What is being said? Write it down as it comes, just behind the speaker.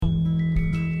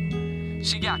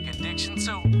She got addiction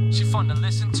too. She fun to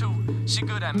listen to. She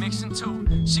good at mixing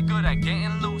too. She good at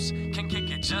getting loose. Can kick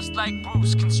it just like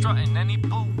Bruce. Constructing any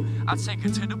boo. I take her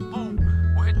to the boo.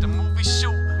 We'll hit the movie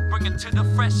shoot. Bring it to the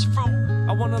fresh fruit.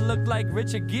 I wanna look like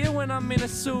Richard Gere when I'm in a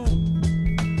suit.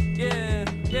 Yeah,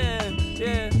 yeah,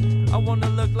 yeah. I wanna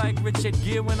look like Richard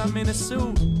Gere when I'm in a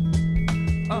suit.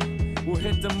 We'll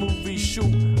hit the movie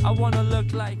shoot. I wanna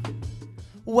look like.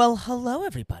 Well, hello,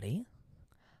 everybody.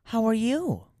 How are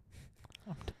you?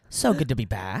 So good to be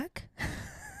back.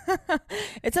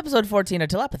 It's episode 14 of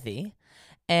Telepathy,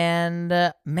 and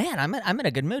man, I'm in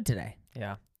a good mood today.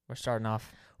 Yeah, we're starting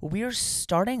off. We're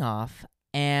starting off,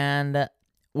 and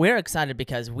we're excited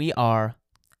because we are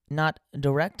not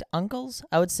direct uncles.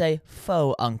 I would say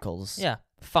faux uncles. Yeah,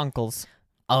 Funkles.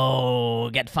 Oh,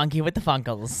 get funky with the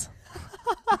funkles.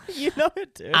 You know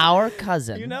it, dude. Our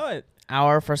cousin. You know it.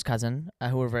 Our first cousin,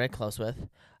 who we're very close with.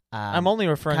 I'm only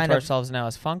referring kind to of- ourselves now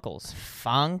as Funkles.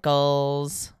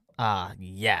 Funkles.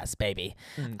 Yes, baby.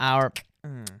 Mm. Our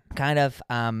Mm. kind of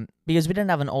because we didn't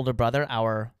have an older brother.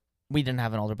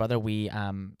 We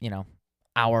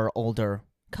our older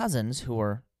cousins who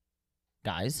were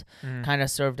guys Mm. kind of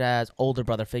served as older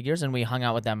brother figures, and we hung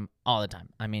out with them all the time.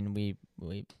 I mean, we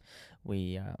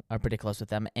are pretty close with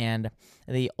them, and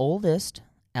the eldest,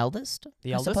 The I eldest?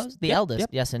 suppose? The Yep, eldest, yep,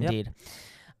 yes, indeed.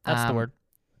 That's the word.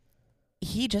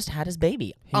 He just had his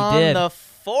baby He on did. the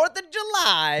 4th of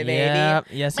July, baby. Yeah,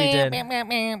 yes, he did.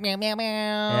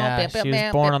 Yeah, she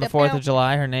was born on the 4th of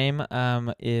July. Her name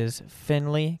is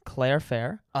Finley Claire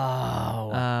Fair.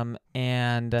 Oh,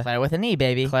 And Claire with an E,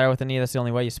 baby. Claire with an E, that's the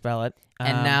only way you spell it.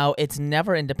 And now it's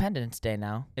never Independence Day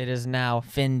now. it is now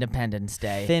Findependence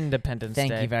Day. Findependence Day.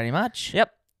 Thank you very much.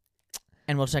 Yep.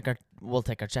 And we'll take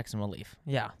our checks and we'll leave.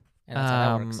 Yeah. And that's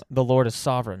how that works. The Lord is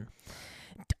sovereign.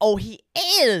 Oh, he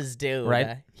is, dude.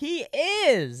 Right? He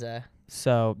is.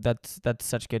 So that's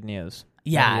such good news.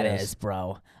 Yeah, That it he is,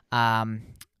 bro. I'm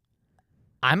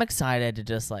excited to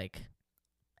just I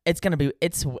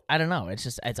don't know.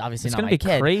 It's obviously It's not gonna my be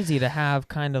kid. crazy to have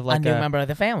kind of like a new member of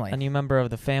the family. a new member of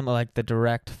the family, like the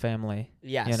direct family.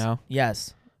 Yes. You know?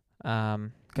 Yes. Because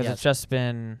Yes. it's just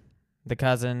been the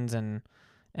cousins and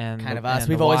Kind the- of us. and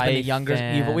We've the always been the wife youngest.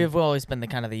 and- We've always been the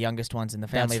kind of the youngest ones in the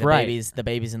family. That's right. The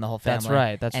babies in the whole family. That's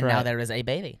right. That's and right. now there is a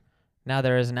baby. Now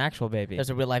there is an actual baby. There's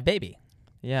a real life baby.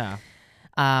 Yeah.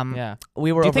 Yeah. Do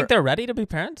We you were. think they're ready to be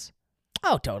parents?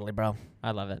 Oh, totally, bro.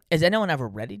 I love it. Is anyone ever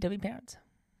ready to be parents?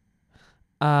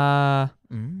 I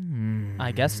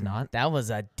I guess not. That was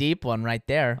a deep one right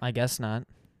there. I guess not.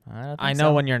 I don't I think know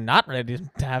so. when you're not ready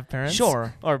to have parents.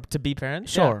 Sure. Or to be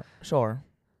parents. Sure. Sure.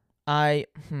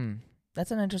 That's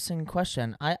an interesting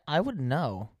question. I would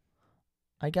know.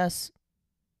 I guess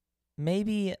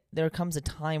maybe there comes a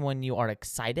time when you are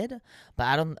excited, but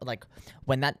I don't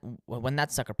when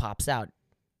that sucker pops out.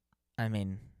 I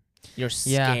mean, you're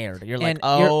Yeah. scared. You're And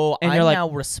like, you're- and I'm you're like- now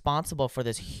responsible for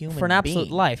this human For an absolute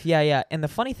being. life. Yeah, yeah. And the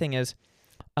funny thing is,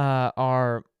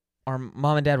 our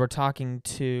mom and dad were talking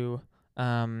to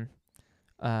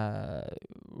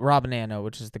Rob and Anna,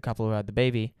 which is the couple who had the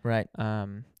baby. Right.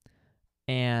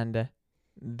 And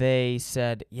they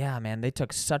said, yeah, man, they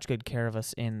took such good care of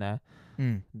us in the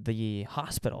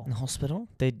hospital. In the hospital?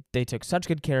 They took such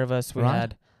good care of us. We Right.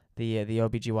 had the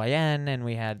OBGYN, and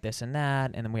we had this and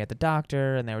that, and then we had the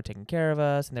doctor, and they were taking care of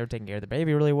us, and they were taking care of the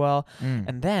baby really well.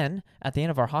 And then at the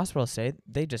end of our hospital stay,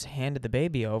 they just handed the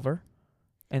baby over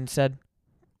and said,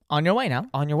 on your way now.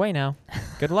 on your way now.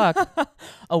 Good luck.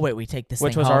 Oh wait, we take this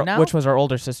which thing was home now? which was our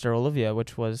older sister Olivia,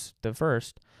 which was the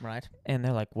first. Right. And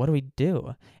they're like, what do we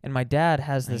do? And my dad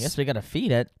has I this guess we gotta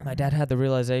feed it. my dad had the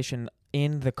realization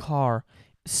in the car,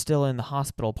 still in the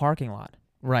hospital parking lot,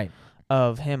 Right.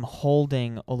 of him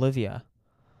holding Olivia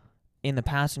in the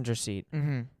passenger seat,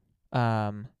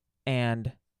 Mm-hmm.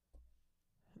 and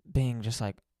being just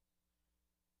like,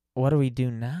 what do we do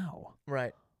now?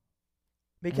 Right.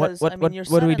 What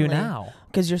do we do now?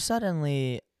 Because you're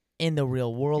suddenly in the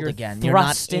real world You're again.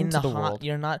 thrust You're not in into the ho- world.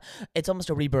 You're not. It's almost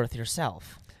a rebirth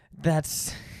yourself.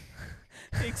 That's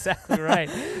exactly right.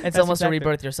 It's That's almost exactly- a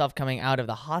rebirth yourself coming out of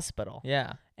the hospital.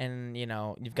 Yeah, And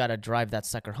you've got to drive that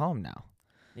sucker home now.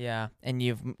 yeah. And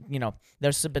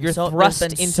there's been You're so thrust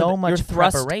there's been into so the- much you're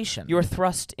thrust- preparation. You're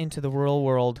thrust into the real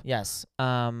world. Yes.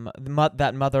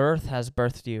 That Mother Earth has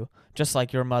birthed you, just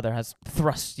like your mother has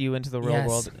thrust you into the real Yes.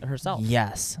 world herself.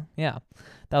 Yes. Yeah,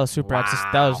 that was super. Wow.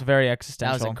 That was very That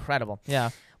existential. was incredible. Yeah,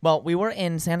 Well, we were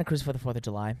in Santa Cruz for the 4th of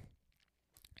July,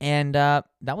 and that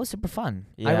was super fun.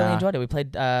 I really Yeah. enjoyed it. We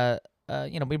played.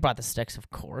 We brought the sticks, of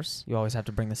course. you always have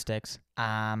to bring the sticks.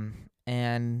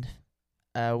 And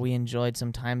we enjoyed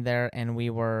some time there, and we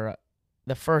were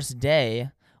the first day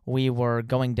we were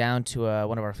going down to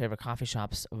one of our favorite coffee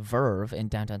shops, Verve, in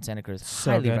downtown Santa Cruz.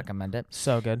 So Highly good. recommend it.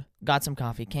 So good. Got some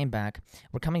coffee, came back.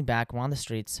 We're coming back. We're on the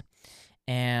streets,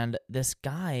 and this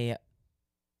guy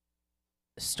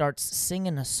starts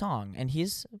singing a song, and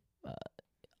he's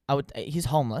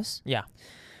homeless, Yeah.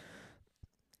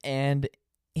 and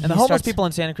And the homeless people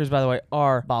in Santa Cruz, by the way,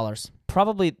 are ballers.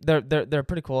 probably they're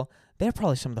pretty cool. They're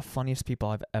probably some of the funniest people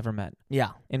I've ever met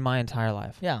Yeah, in my entire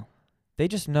life. yeah, They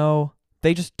just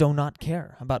do not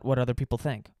care about what other people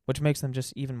think, which makes them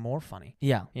just even more funny.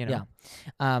 yeah, You know?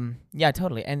 yeah,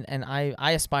 totally. And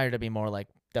I aspire to be more like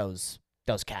those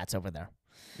cats over there.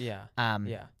 Yeah.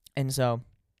 Yeah. And so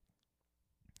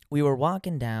we were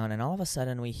walking down, and all of a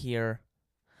sudden we hear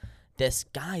this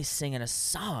guy singing a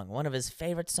song, one of his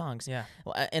favorite songs, Yeah.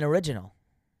 an original.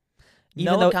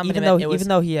 Even No though accompaniment, it was- even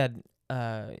though he had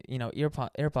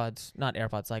AirPods, not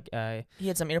AirPods, like He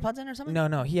had some earpods in or something?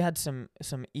 no, he had some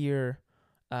ear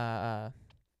yeah.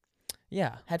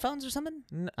 Headphones or something?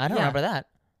 I I don't remember that.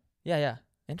 Yeah.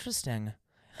 Interesting.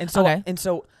 And so Okay.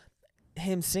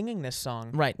 him singing this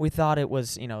song, Right. we thought it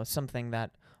was, something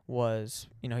that was,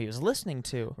 he was listening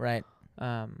to. Right.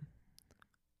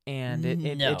 And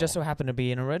it No. just so happened to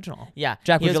be an original. Yeah.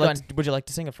 Jack, he would was you like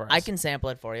to sing it for us? I can sample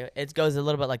it for you. It goes a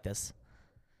little bit like this.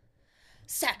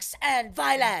 Sex and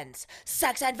violence,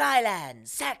 sex and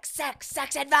violence, sex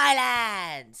and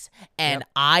violence. And Yep.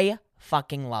 I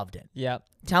fucking loved it. Yeah.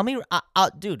 Tell me,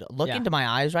 dude, look Yeah. into my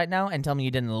eyes right now and tell me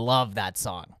you didn't love that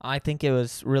song. I think it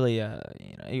was really,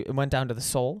 it went down to the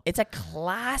soul. It's a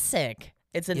classic.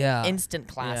 It's an Yeah. instant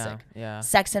classic. Yeah.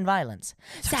 Sex and violence.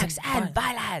 Sex Sex and and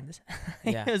violence.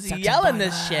 Yeah. He was Sex and yelling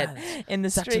this shit violence. in the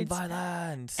Sex and streets.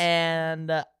 violence.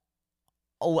 And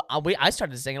I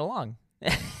started singing along.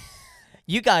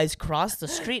 You guys crossed the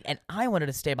street, and I wanted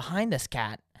to stay behind this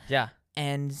cat yeah.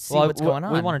 and see what's going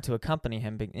on. We wanted to accompany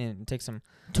him and take some.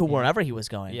 to wherever he was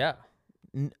going. Yeah.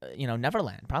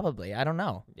 Neverland, probably. I don't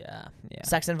know. Yeah.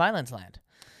 Sex and violence land.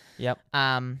 Yep.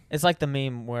 It's like the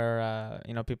meme where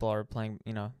people are playing,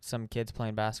 some kids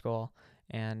playing basketball,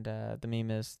 and the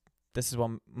meme is, "This is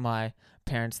what my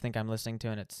parents think I'm listening to,"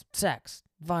 and it's sex,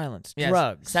 violence, Yes.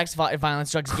 drugs, Sex,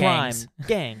 violence, drugs, crime,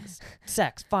 gangs.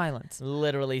 sex, violence.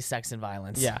 Literally sex and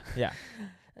violence. Yeah.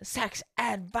 Sex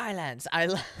and violence.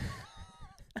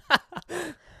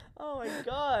 Oh my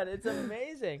god, it's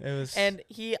amazing. It was. And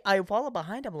I follow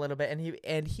behind him a little bit,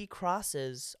 and he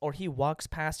crosses, or he walks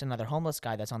past another homeless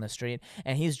guy that's on the street,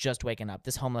 and he's just waking up.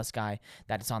 This homeless guy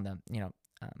that is on the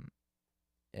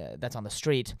that's on the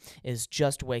street is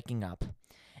just waking up,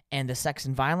 and the sex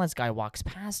and violence guy walks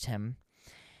past him,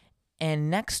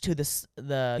 and next to this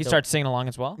he starts singing along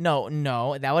as well.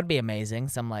 No, that would be amazing.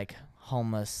 Some like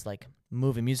homeless like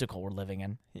movie musical we're living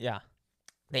in. Yeah.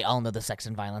 They all know the sex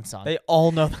and violence song. They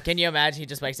all know. Can you imagine? He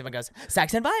just wakes up and goes,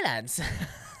 "Sex and violence."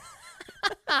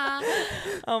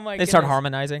 Oh my! They start goodness.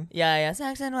 harmonizing. Yeah,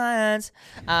 sex and violence.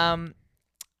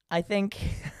 I think.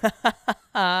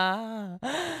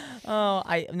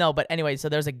 But anyway, so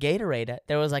there's a Gatorade.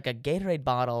 There was like a Gatorade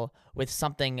bottle with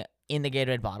something in the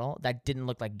Gatorade bottle that didn't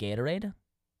look like Gatorade.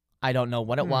 I don't know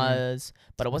what it was,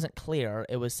 but it wasn't clear.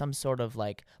 It was some sort of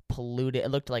like polluted. It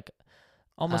looked like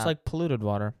Almost like polluted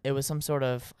water. it was some sort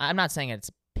of. I'm not saying it's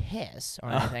piss or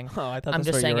anything. Oh, I thought I'm that's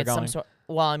just where saying you were it's going. some sort.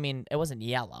 Well, I mean, it wasn't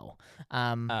yellow,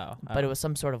 but it was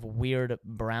some sort of weird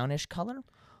brownish color.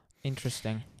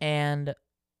 interesting. And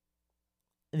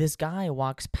this guy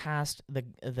walks past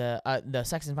the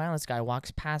sex and violence guy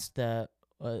walks past the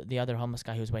other homeless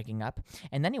guy who's waking up,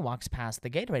 and then he walks past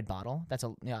the Gatorade bottle that's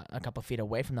a couple feet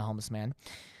away from the homeless man,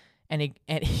 and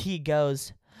he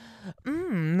goes,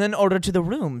 "An order to the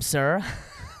room, sir."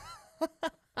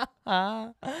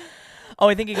 Oh,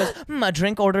 I think he goes, "A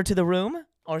drink order to the room,"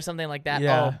 or something like that.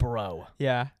 Yeah. Oh, bro,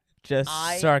 Yeah. Just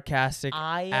I- sarcastic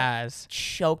I as.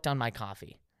 choked on my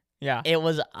coffee. Yeah. It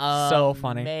was So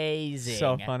funny. amazing.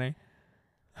 So funny.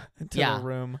 To Yeah. the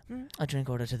room. "A drink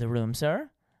order to the room, sir."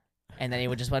 And then he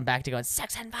would just went back to going,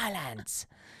 "Sex and violence.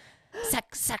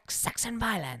 Sex and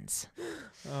violence."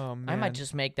 Oh man. I might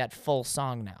just make that full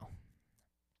song now.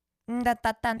 Da,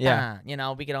 da, da, Yeah.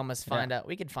 da. We could almost find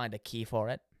a key for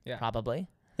it. Yeah. Probably.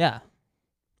 Yeah.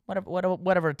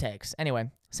 Whatever it takes.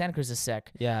 Anyway, Santa Cruz is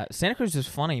sick. Yeah. Santa Cruz is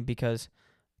funny because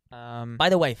By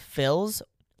the way, Phil's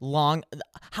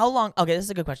how long? Okay, this is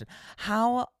a good question.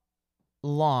 How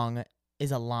long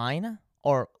is a line,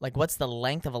 or like what's the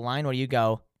length of a line where you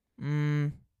go,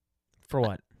 for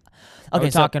what? Okay, Are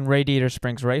we so talking Radiator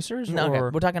Springs Racers? no, okay,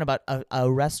 or? we're talking about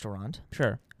a restaurant.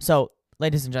 Sure. So,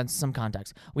 ladies and gents, some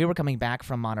context. We were coming back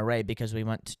from Monterey because we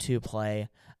went to play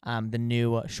the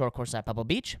new short course at Pebble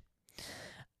Beach.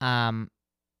 And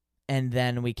And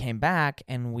then we came back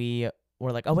and we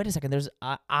were like, oh, wait a second.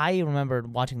 I remember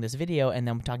watching this video and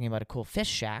then talking about a cool fish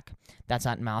shack that's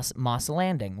at Moss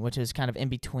Landing, which is kind of in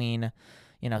between,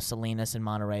 Salinas and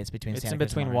Monterey. It's between It's Santa in Cruz and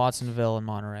between Monterey. Watsonville and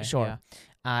Monterey. Sure.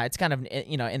 Yeah. It's kind of,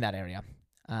 in that area.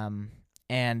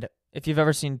 And If you've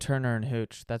ever seen Turner and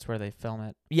Hooch, that's where they film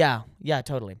it. yeah,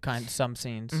 totally. Some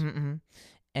scenes. Mm-hmm.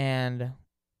 And,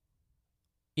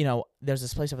 there's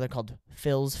this place over there called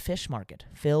Phil's Fish Market.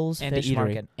 Phil's And Fish Eatery.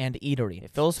 Market and Eatery.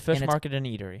 Phil's Fish And it's- Market and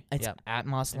Eatery. It's Yeah. at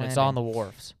Moss And Landing. it's on the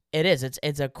wharves. It is.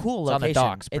 It's a cool It's on location. the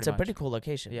docks, It's pretty a pretty much. cool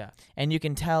location. Yeah. And you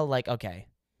can tell, like, okay,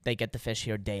 they get the fish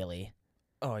here daily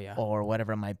Oh, yeah. or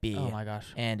whatever it might be. Oh, my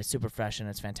gosh. And it's super fresh and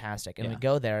it's fantastic. And we Yeah.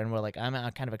 go there and we're like, I'm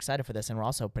kind of excited for this, and we're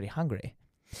also pretty hungry.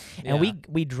 Yeah. And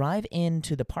we drive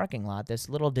into the parking lot, this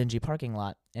little dingy parking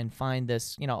lot, and find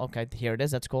this, okay, here it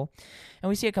is, that's cool. And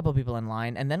we see a couple people in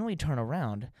line, and then we turn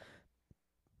around,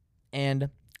 and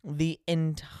the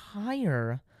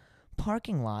entire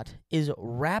parking lot is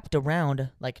wrapped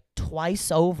around like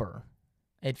twice over,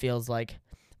 it feels like,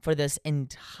 for this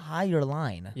entire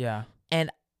line. Yeah. And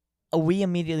we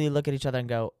immediately look at each other and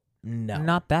go, no.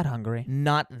 Not that hungry.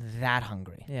 Not that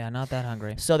hungry. Yeah, not that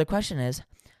hungry. So the question is,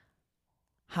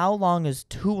 how long is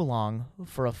too long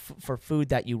for for food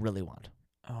that you really want?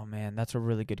 Oh, man, that's a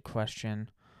really good question.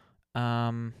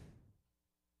 Let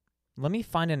me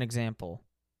find an example.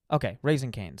 Okay,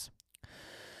 Raising Cane's.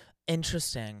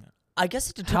 Interesting. I guess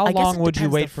it How I guess long it would you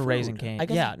depends wait the for Raising food. Cane's? I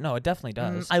guess Yeah, no, it definitely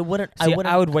does. I wouldn't. See,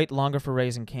 I would wait longer for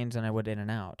Raising Cane's than I would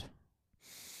In-N-Out.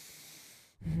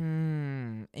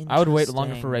 I would wait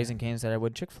longer for interesting. Raising Cane's than I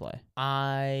would Chick-fil-A.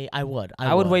 I would.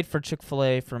 I would wait for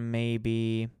Chick-fil-A for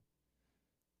maybe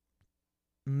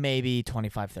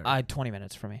 25, 30. 20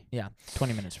 minutes for me. Yeah.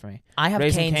 20 minutes for me. I have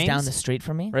Raising Cane's down Cane's? the street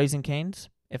from me. Raising Cane's,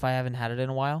 if I haven't had it in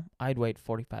a while, I'd wait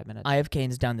 45 minutes. I have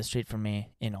Cane's down the street from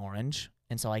me in Orange,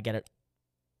 and so I get it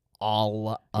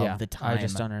all of the time. I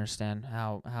just don't understand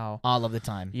how all of the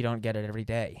time. you don't get it every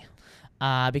day.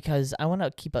 Because I want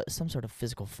to keep some sort of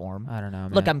physical form. I don't know,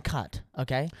 man. Look, I'm cut.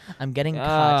 Okay, I'm getting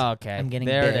cut. Oh, okay. I'm getting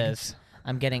there big. it is.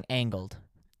 I'm getting angled.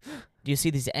 Do you see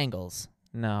these angles?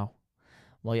 No.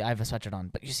 Well, yeah, I have a sweatshirt on,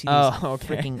 but you see these Oh,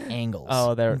 okay. freaking angles.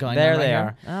 Oh, there going they on right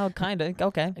are. here? Oh, kind of.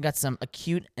 Okay. I got some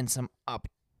acute and some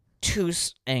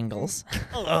obtuse angles.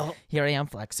 Here I am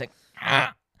flexing.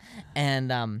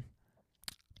 And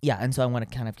yeah, and so I want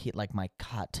to kind of keep like my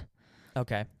cut,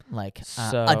 Okay. like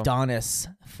So- Adonis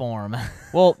form.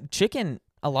 Well, chicken,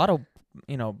 a lot of,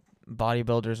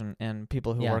 bodybuilders and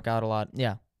people who Yeah. work out a lot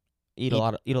Yeah. eat a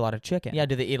lot of chicken. Yeah,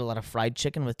 do they eat a lot of fried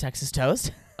chicken with Texas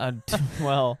toast?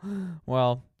 Well,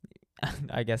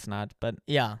 I guess not, but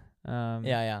Yeah.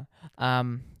 Yeah.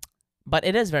 But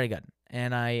it is very good.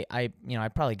 And I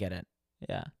probably get it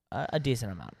yeah. a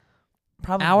decent amount.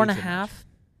 Probably Hour and a too much. half.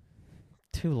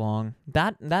 Too long.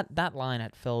 That line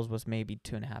at Phil's was maybe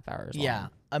 2.5 hours long. Yeah,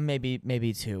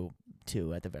 maybe two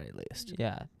at the very least.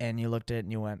 Yeah. And you looked at it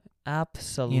and you went,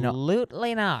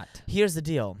 Absolutely not. here's the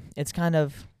deal. It's kind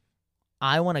of,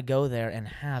 I want to go there and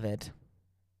have it.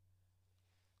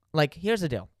 Like, here's the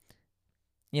deal.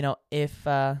 If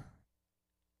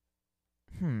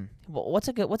what's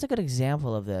a good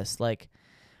example of this? Like,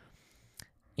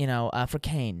 for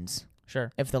Cane's,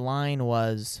 Sure. if the line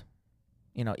was,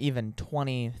 even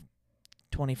 20,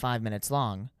 25 minutes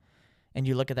long, and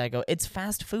you look at that and go, it's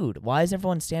fast food. Why is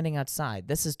everyone standing outside?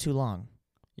 This is too long.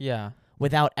 Yeah.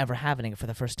 Without ever having it for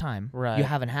the first time. Right. You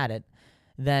haven't had it,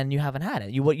 then you haven't had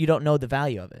it. You don't know the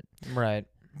value of it. Right.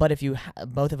 But if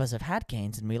both of us have had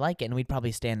Cane's and we like it, and we'd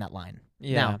probably stay in that line.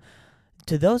 Yeah. Now,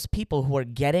 to those people who were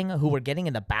getting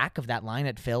in the back of that line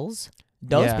at Phil's,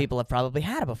 those Yeah. people have probably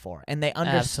had it before, and they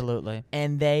understand. Absolutely.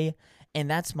 And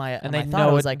that's my And my they thought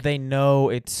know was it. like, They know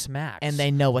it smacks. and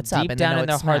they know what's up. Deep And down they know in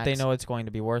their it heart, they smacks. know it's going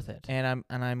to be worth it. And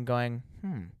I'm going,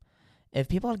 if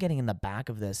people are getting in the back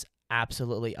of this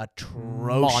absolutely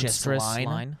atrocious Monstrous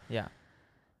line, Yeah.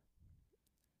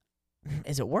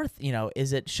 is it worth?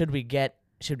 Should we get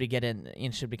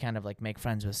in? Should we kind of like make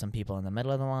friends with some people in the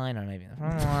middle of the line, or maybe in the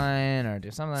front of the line, or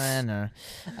do something, or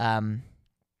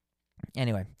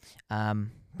anyway,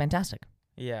 fantastic.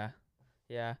 Yeah.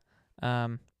 Yeah.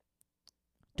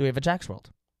 Do we have a Jack's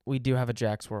World? We do have a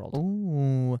Jack's World.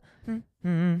 Ooh.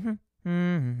 I'm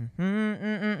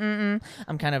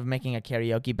kind of making a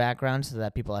karaoke background so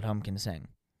that people at home can sing.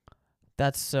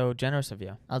 That's so generous of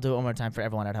you. I'll do it one more time for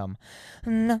everyone at home.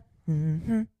 And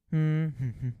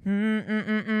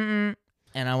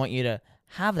I want you to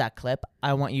have that clip.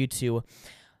 I want you to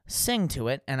sing to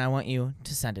it, and I want you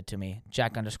to send it to me,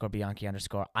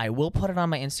 Jack_Bianchi_. I will put it on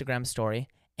my Instagram story,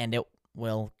 and it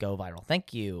will go viral.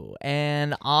 Thank you.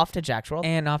 And off to Jack's World.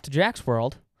 And off to Jack's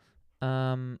World.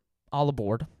 all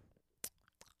aboard.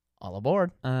 All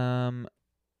aboard.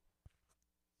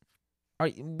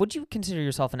 Would you consider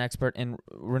yourself an expert in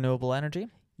renewable energy?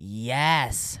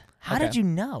 Yes. How Okay. did you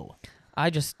know? I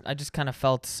just kind of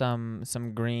felt some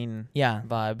green Yeah.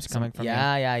 vibes coming from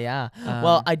Yeah. you.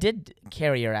 Well, I did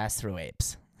carry your ass through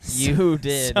apes. You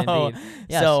did So- indeed.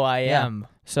 Yes, So I yeah. am.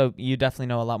 So you definitely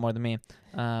know a lot more than me.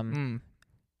 I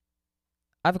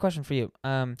have a question for you.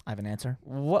 I have an answer.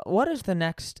 What is the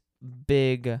next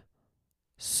big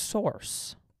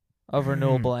source of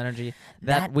renewable energy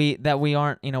that we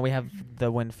aren't? We have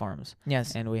the wind farms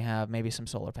Yes. and we have maybe some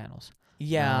solar panels.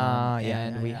 Yeah.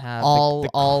 And we have all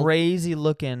the crazy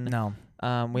looking. No.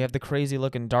 We have the crazy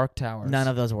looking dark towers. None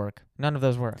of those work. None of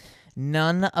those work.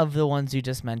 None of the ones you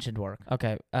just mentioned work.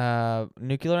 Okay.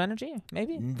 Nuclear energy,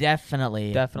 maybe.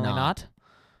 Definitely Definitely not.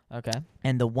 Okay.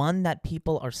 And the one that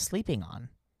people are sleeping on.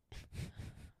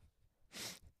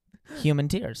 Human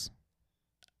tears.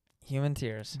 Human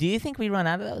tears. Do you think we run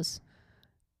out of those?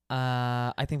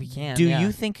 I think we can. Do yeah.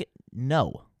 you think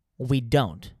no, we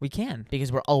don't, we can?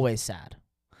 because we're always sad.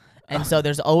 And so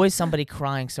there's always somebody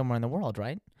crying somewhere in the world,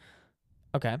 right?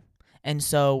 Okay. And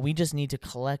so we just need to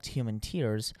collect human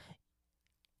tears,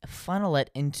 funnel it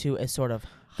into a sort of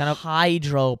Kind of-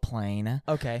 hydroplane,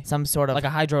 Okay. some sort of Like a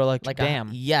hydroelectric like dam.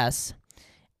 yes.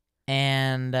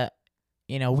 And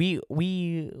we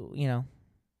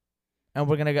and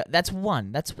we're going to go. That's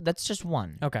one. That's just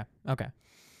one. Okay. Okay.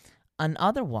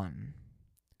 Another one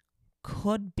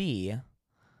could be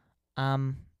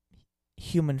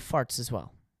human farts as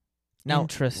well. Now,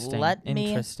 Interesting. let me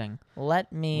Interesting.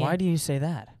 Why do you say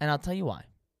that? and I'll tell you why.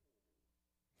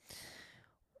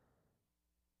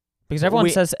 Because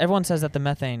everyone says that the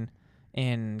methane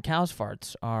in cows'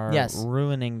 farts are Yes.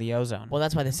 ruining the ozone. Well,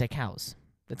 that's why they say cows.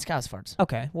 It's cows farts,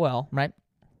 okay. Well. right?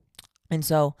 And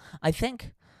so I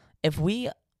think if we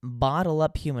bottle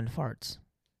up human farts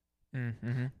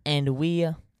Mm-hmm. and we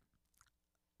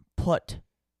put,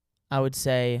 I would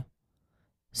say,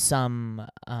 some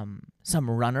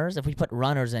runners, if we put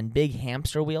runners in big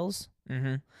hamster wheels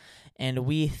Mm-hmm. and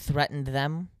we threatened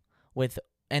them with,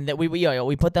 and that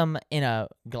we put them in a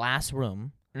glass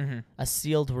room, Mm-hmm. a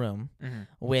sealed room Mm-hmm.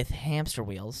 with hamster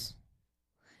wheels,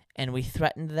 and we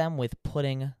threatened them with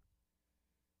putting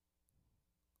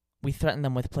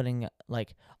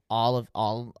like all of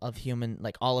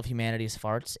humanity's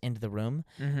farts into the room,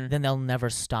 Mm-hmm. then they'll never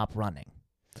stop running.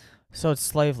 So it's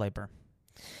slave labor.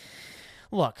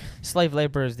 Look, Slave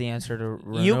labor is the answer to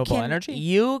renewable energy.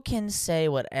 You can say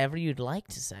whatever you'd like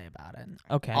to say about it.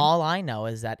 Okay. All I know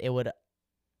is that it would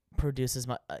produce as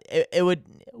much.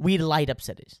 We'd light up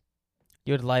cities.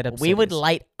 You would light up. We would cities.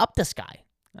 light up the sky.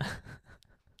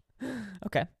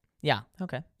 Okay. Yeah.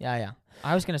 Okay. Yeah.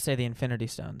 I was gonna say the Infinity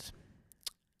Stones.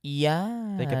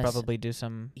 Yeah. They could probably do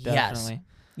some. Yes. Definitely.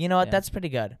 You know what? Yeah. That's pretty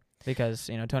good. Because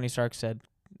Tony Stark said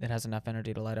it has enough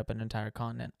energy to light up an entire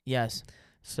continent. Yes.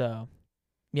 So.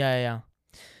 Yeah.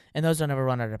 And those don't ever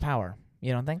run out of power.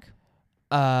 You don't think?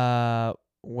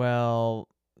 Well,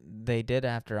 they did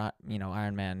after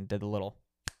Iron Man did the little.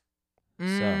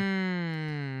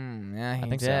 Yeah, I he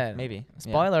think did. so. Maybe. Yeah.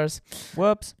 Spoilers.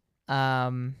 Whoops.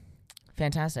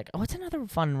 Fantastic. Oh, what's another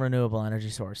fun renewable energy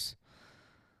source?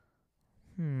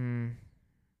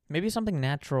 Maybe something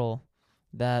natural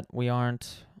that we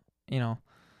aren't. No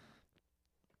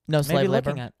Maybe slave labor.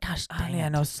 looking at. Gosh, Oh, dang yeah, it.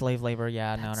 no slave labor.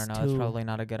 Yeah, That's no. It's too- probably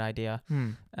not a good idea.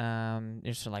 Hmm.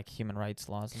 Just like human rights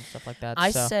laws and stuff like that.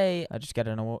 I so say I just get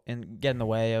in the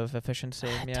way of efficiency.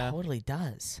 it Yeah. totally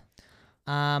does.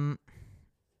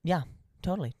 Yeah,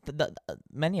 totally.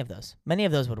 Many of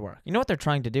those would work. You know what they're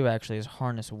trying to do actually is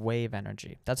harness wave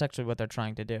energy. That's actually what they're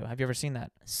trying to do. Have you ever seen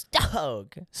that?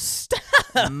 Stoke.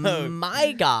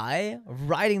 My guy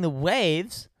riding the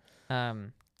waves.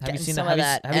 Have you getting seen some that? of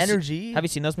that energy? Have you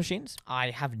seen those machines?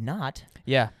 I have not.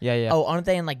 Yeah. Oh, aren't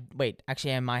they in wait,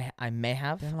 actually I may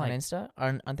have They're on like- Insta.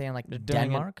 Aren't they in doing it-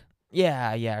 Denmark?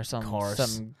 Yeah, or Course.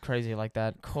 something crazy like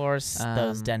that. Of course,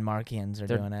 those Um, Denmarkians are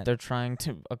doing it. They're trying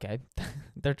to. Okay,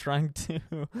 they're trying to.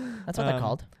 That's what they're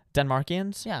called.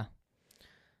 Denmarkians. Yeah.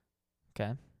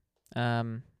 Okay.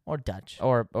 Or Dutch.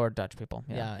 Or Dutch people.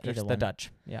 Yeah, Yeah, either just the one.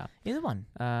 Dutch. Yeah. Either one.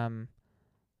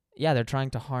 Yeah, they're trying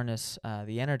to harness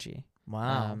the energy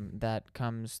Wow. that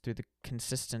comes through the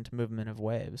consistent movement of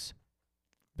waves,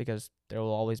 because there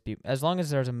will always be, as long as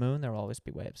there's a moon, there will always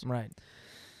be waves. Right.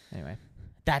 Anyway.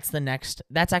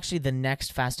 That's actually the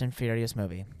next Fast and Furious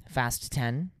movie. Fast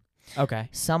 10. Okay.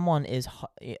 Someone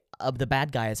the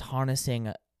bad guy is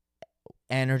harnessing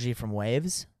energy from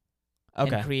waves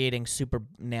Okay. and creating super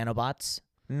nanobots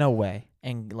No way.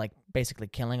 and basically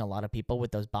killing a lot of people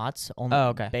with those bots only Oh,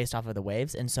 okay. based off of the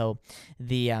waves. And so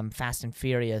the Fast and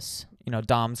Furious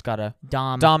Dom's got a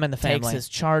Dom Dom in the takes family. his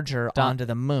charger Dom- onto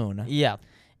the moon Yeah.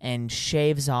 and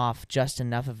shaves off just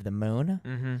enough of the moon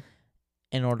Mm-hmm.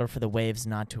 in order for the waves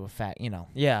not to affect,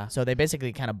 Yeah. So they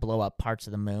basically kind of blow up parts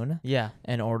of the moon Yeah.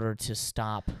 in order to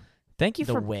stop Thank you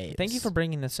the for waves. Thank you for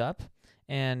bringing this up,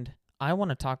 and I want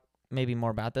to talk maybe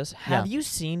more about this. Have you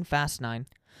seen Fast 9?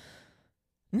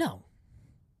 No.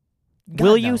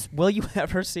 Will God, no. Will you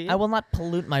ever see it? I will not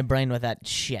pollute my brain with that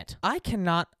shit. I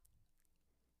cannot.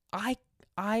 I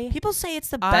People say it's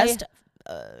the I best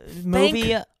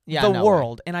movie. Yeah, the no way.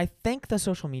 world, and I thank the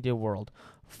social media world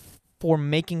for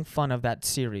making fun of that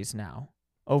series now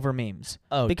over memes.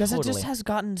 Oh, Because totally. it just has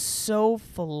gotten so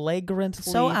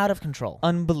flagrantly so out of control.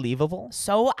 unbelievable.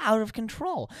 So out of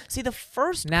control. See, the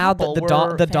first Now couple the were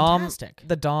Dom, fantastic.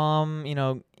 the Dom,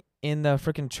 in the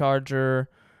freaking charger,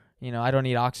 I don't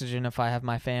need oxygen if I have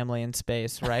my family in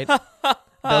space, right? Those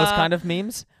kind of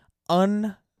memes.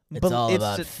 family. It's all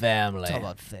about family.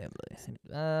 family.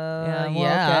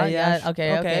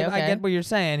 Okay. I get what you're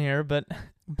saying here, but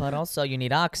But also, you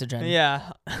need oxygen.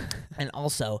 yeah. And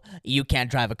also, you can't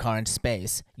drive a car in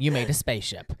space. You made a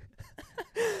spaceship.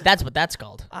 That's what that's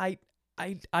called. I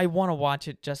want to watch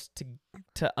it just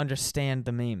to understand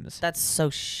the memes. That's so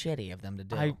shitty of them to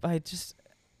do. I just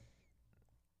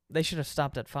they should have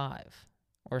stopped at 5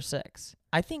 or 6.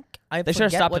 I think They should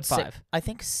have stopped at 5. I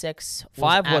think 6 was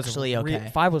 5 was actually okay.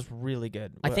 5 was really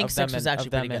good. I think of 6 them was in- actually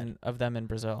of them pretty in, of them in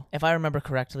Brazil. If I remember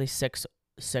correctly, 6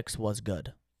 was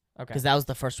good. Okay. Because that was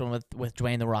the first one with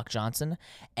Dwayne The Rock Johnson,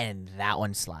 and that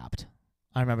one slapped.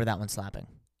 I remember that one slapping.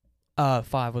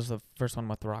 5 was the first one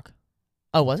with The Rock.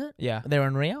 Oh, was it? Yeah. They were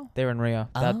in Rio? They were in Rio.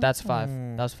 That's 5.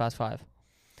 Oh. That was Fast 5.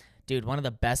 Dude, one of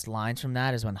the best lines from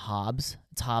that is when it's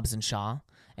Hobbs and Shaw,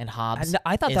 and Hobbs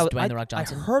I thought is that was Dwayne The Rock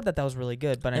Johnson. I heard that was really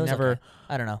good, but It was okay.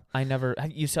 I don't know.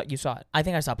 you saw it. I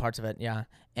think I saw parts of it, yeah.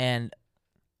 And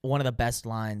one of the best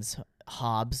lines,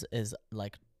 Hobbs is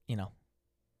like,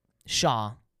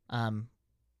 Shaw,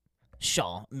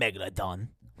 Megalodon,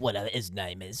 whatever his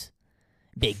name is,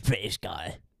 big British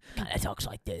guy, kind of talks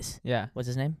like this. Yeah. What's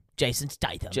his name? Jason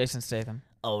Statham. Jason Statham.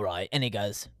 All right. And he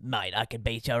goes, mate, I could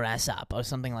beat your ass up, or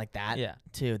something like that. Yeah.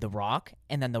 To The Rock.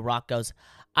 And then The Rock goes,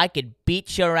 I could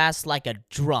beat your ass like a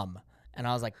drum. And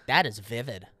I was like, that is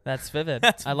vivid. That's vivid.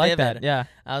 That's I like vivid. that. Yeah.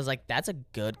 I was like, that's a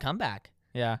good comeback.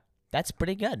 Yeah. That's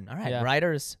pretty good. All right. Yeah.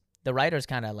 The writers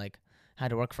kind of like had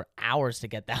to work for hours to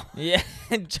get that one. Yeah.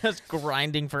 Just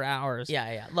grinding for hours.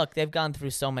 Yeah. Look, they've gone through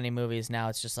so many movies now.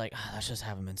 It's just like, let's just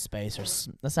have them in space, or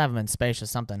let's have them in space or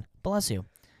something. Bless you.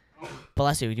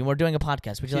 Bless you. We're doing a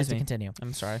podcast. Would you like to continue?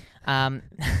 I'm sorry. Slam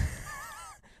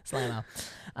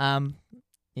out.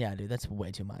 Yeah, dude, that's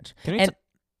way too much. Can we And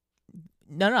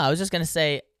no, I was just gonna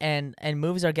say, and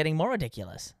movies are getting more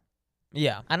ridiculous.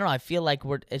 Yeah. I don't know. I feel like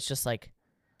it's just like,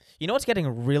 You know what's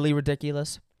getting really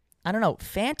ridiculous? I don't know.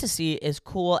 Fantasy is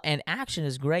cool and action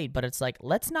is great, but it's like,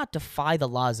 let's not defy the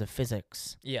laws of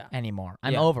physics Yeah. anymore.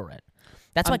 I'm Yeah. over it.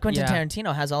 That's why Quentin yeah.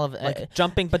 Tarantino has all of Like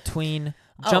jumping between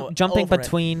over it.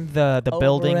 between the Over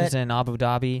buildings it. in Abu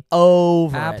Dhabi.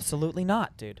 over it. Absolutely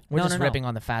not, dude. We're no, just no, ripping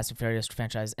on the Fast and Furious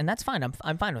franchise, and that's fine. I'm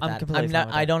fine with I'm that. completely I'm not. fine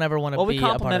with I that. don't ever want to Well, be we a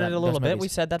part of complimented it a little those bit. We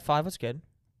movies. said that 5 was good.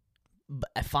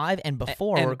 5 and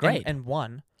before and, were great. And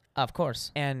 1. Of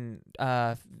course. And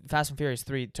Fast and Furious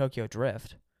 3 Tokyo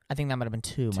Drift. I think that might have been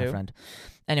 2, my 2? friend.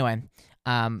 Anyway,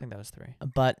 I think that was 3.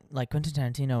 but like Quentin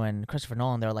Tarantino and Christopher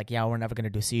Nolan, they're like, yeah, we're never going to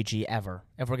do CG ever.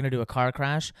 If we're going to do a car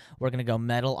crash, we're going to go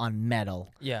metal on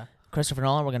metal. Yeah. Christopher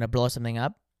Nolan, we're going to blow something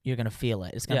up. You're going to feel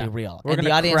it. It's going to Yeah. be real. We're And the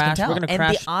gonna audience crash- can we're tell. gonna And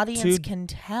crash the audience can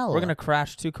tell. We're going to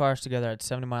crash 2 cars together at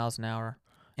 70 miles an hour.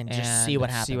 and just see what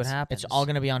and happens. see what happens. It's all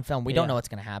going to be on film. We don't Yeah. know what's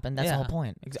going to happen. That's the whole Yeah.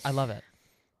 point. I love it.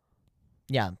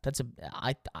 Yeah, that's a.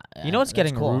 You know what's that's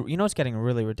getting cool. you know what's getting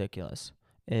really ridiculous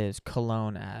is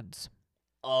cologne ads.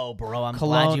 Oh, bro, I'm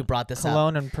Cologne- glad you brought this up.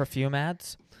 Cologne and perfume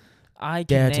ads. I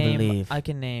Dare can to name believe. I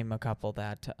can name a couple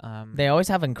that They always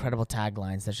have incredible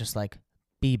taglines that's just like,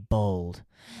 "Be bold."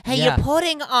 Hey, Yeah. you're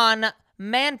putting on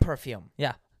man perfume.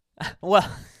 well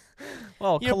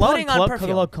You're cologne, putting on cologne,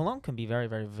 perfume. cologne can be very,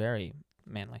 very, very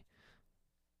manly.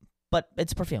 But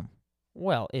it's perfume.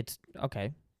 Well, it's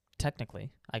okay, technically,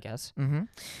 I guess. Mm-hmm.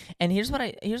 And here's what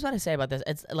I say about this.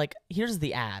 It's like, here's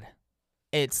the ad.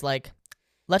 It's like,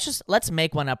 let's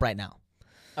make one up right now.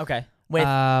 Okay. With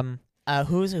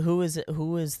who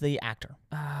is the actor?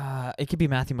 It could be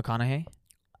Matthew McConaughey.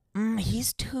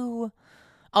 He's too.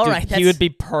 All Dude, right, he would be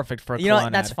perfect for a You know cologne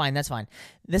what? That's ad. fine. That's fine.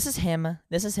 This is him.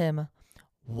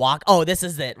 Walk. Oh, this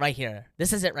is it right here.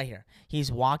 This is it right here.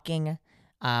 He's walking,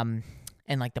 in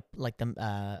in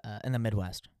the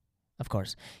Midwest, Of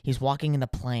course. He's walking in the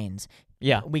plains.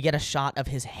 Yeah. We get a shot of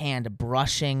his hand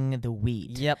brushing the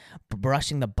wheat. Yep.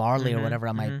 Brushing the barley or Mhm, whatever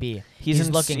it might mhm. be. He's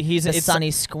looking. He's The sun,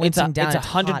 he's squinting down. It's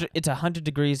hot. 100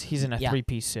 degrees. He's in a Yeah.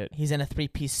 3-piece suit. He's in a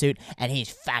 3-piece suit, and he's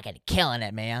fucking killing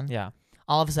it, man. Yeah.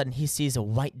 All of a sudden, he sees a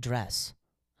white dress.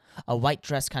 A white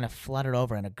dress kind of fluttered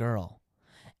over in a girl.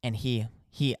 And he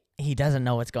doesn't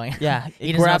know what's going on. Yeah. He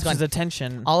It doesn't know grabs what's his going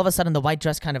attention. All of a sudden, the white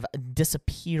dress kind of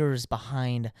disappears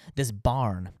behind this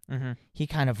barn. Mm-hmm. He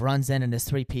kind of runs in his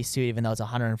 3-piece suit, even though it's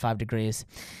 105 degrees.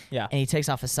 Yeah. And he takes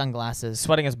off his sunglasses.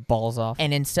 Sweating his balls off.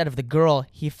 And instead of the girl,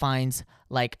 he finds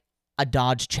like a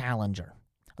Dodge Challenger,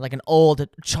 like an old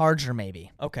Charger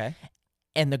maybe. Okay.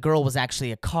 And the girl was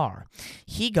actually a car.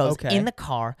 He goes Okay. in the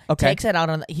car, Okay. takes it out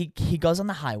on. He goes on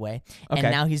the highway, Okay.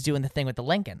 and now he's doing the thing with the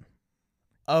Lincoln.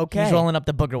 Okay. He's rolling up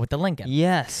the booger with the Lincoln.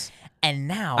 Yes. And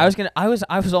now I was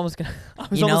almost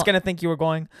You know- gonna think you were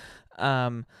going,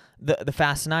 the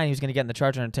Fast 9. He was gonna get in the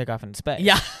Charger and take off into space.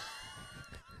 Yeah.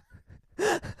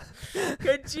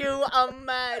 Could you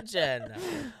imagine?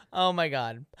 Oh my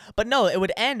god. But no, it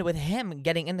would end with him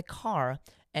getting in the car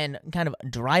and kind of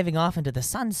driving off into the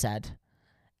sunset,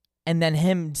 and then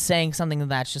him saying something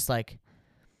that's just like,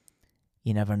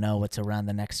 you never know what's around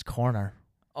the next corner.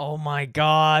 Oh my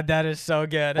God, that is so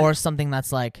good. Or something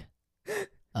that's like,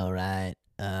 all right,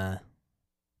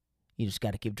 you just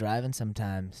got to keep driving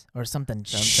sometimes. Or something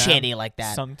shitty like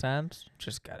that. Sometimes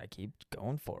just gotta keep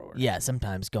going forward. Yeah,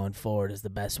 sometimes going forward is the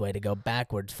best way to go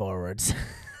backwards forwards.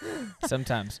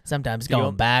 Sometimes. Sometimes The going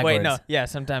ol- backwards. Wait, no. Yeah,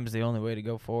 sometimes the only way to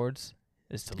go forwards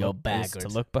is to Go look, is backwards. to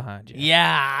look behind you.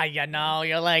 Yeah, you know,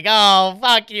 you're like, oh,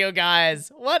 fuck you guys.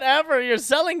 Whatever, you're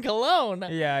selling cologne.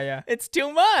 Yeah. It's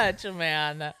too much,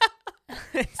 man.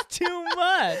 It's too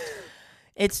much.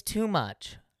 It's too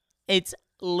much. It's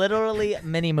literally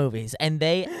mini movies. And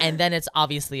then it's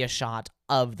obviously a shot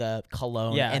of the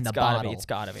cologne Yeah, in it's the gotta bottle. be. It's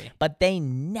gotta be. But they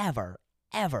never,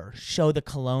 ever show the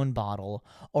cologne bottle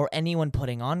or anyone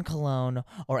putting on cologne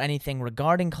or anything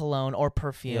regarding cologne or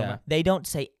perfume. Yeah. They don't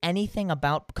say anything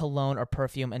about cologne or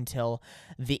perfume until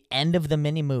the end of the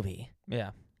mini movie.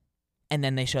 Yeah. And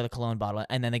then they show the cologne bottle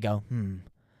and then they go,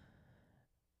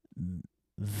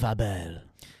 Vabel.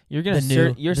 You're gonna. The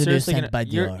new- You're the new seriously scent by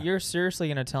gonna. Dior. You're seriously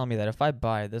gonna tell me that if I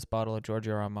buy this bottle of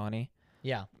Giorgio Armani,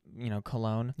 Yeah.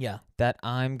 cologne, Yeah. that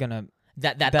I'm gonna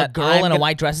That a That girl I'm in a gonna-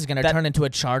 white dress is going to that- turn into a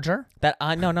charger? that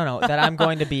I'm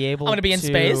going to be able. I'm going to be in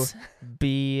space?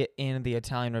 Be in the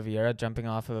Italian Riviera, jumping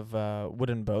off of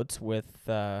wooden boats with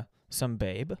some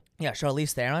babe. Yeah,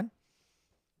 Charlize Theron?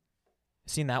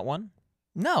 Seen that one?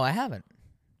 No, I haven't.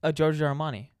 Giorgio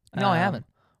Armani. No, I haven't.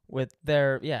 With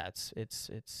their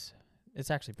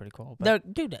it's actually pretty cool. But They're,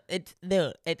 dude,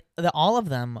 all of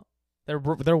them, they're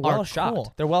well shot.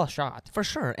 cool. They're well shot. for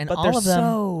sure. And But all they're of them,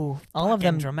 so all of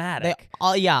them dramatic.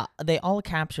 they all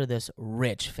capture this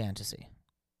rich fantasy.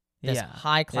 This Yeah.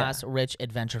 high-class, rich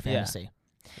adventure Yeah. fantasy.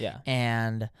 Yeah.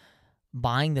 And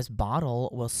buying this bottle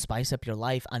will spice up your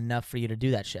life enough for you to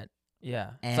do that shit.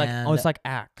 Yeah. And it's like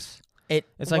Axe.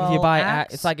 It's like if you buy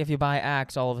it's like if you buy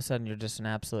Axe, all of a sudden you're just an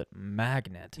absolute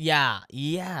magnet. Yeah,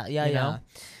 You yeah. know?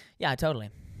 Yeah,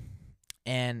 totally.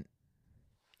 And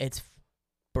it's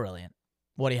brilliant.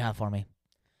 What do you have for me?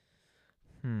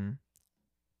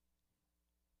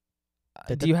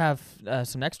 Do you have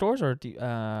some next doors or do you,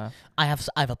 I have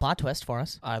a plot twist for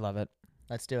us. I love it.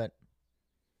 Let's do it.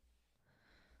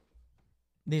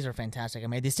 These are fantastic. I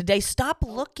made these today. Stop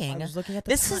looking. I was looking at the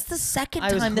This is the second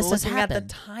time this has looking at the happened.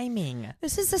 timing.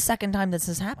 This is the second time this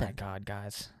has Oh my happened. God,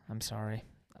 guys. I'm sorry.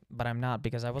 But I'm not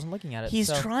because I wasn't looking at it. He's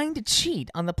so. trying to cheat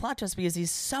on the plot twist because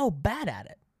he's so bad at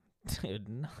it.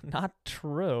 Dude, not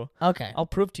true. Okay. I'll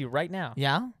prove to you right now.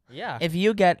 Yeah? Yeah. If you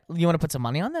want to put some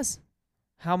money on this?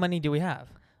 How many do we have?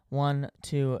 1,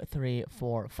 2, 3,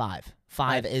 4, 5.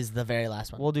 5 is the very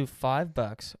last one. We'll do $5,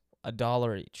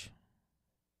 $1 each.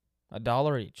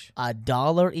 $1 each.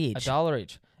 $1 each. $1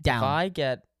 each. Down. If I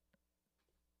get,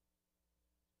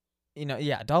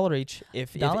 $1 each.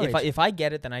 If I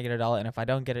get it, then I get $1, and if I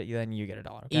don't get it, then you get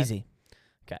 $1. Okay? Easy.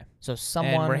 Okay. So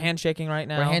someone And we're handshaking right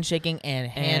now. we're handshaking and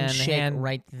handshake hand-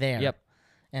 right there. Yep.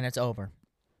 And it's over.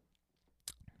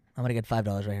 I'm gonna get $5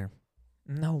 right here.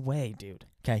 No way, dude.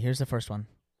 Okay, here's the first one.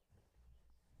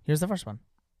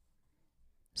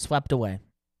 Swept away.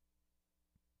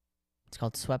 It's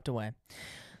called Swept Away.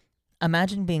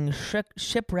 Imagine being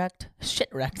shipwrecked.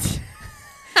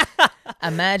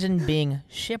 Imagine being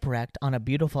shipwrecked on a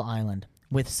beautiful island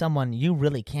with someone you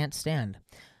really can't stand.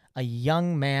 A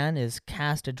young man is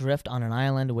cast adrift on an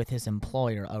island with his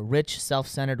employer, a rich,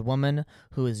 self-centered woman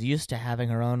who is used to having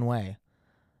her own way,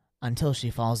 until she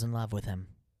falls in love with him.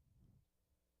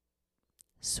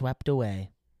 Swept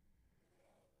away.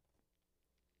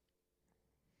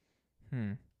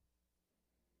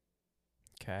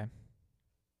 Okay.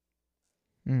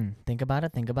 Think about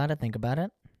it. Think about it. Think about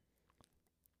it.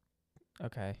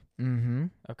 Okay. Mm-hmm.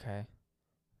 Okay.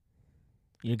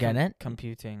 You get it?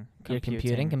 Computing. You're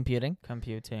computing.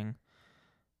 Computing.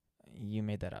 You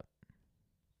made that up.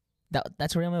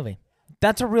 That's a real movie.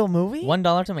 That's a real movie?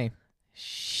 $1 to me.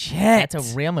 Shit. That's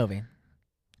a real movie.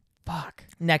 Fuck.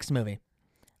 Next movie.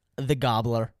 The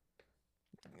Gobbler.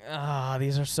 Ah,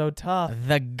 these are so tough.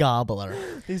 The Gobbler.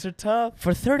 These are tough.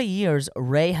 For 30 years,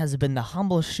 Ray has been the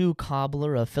humble shoe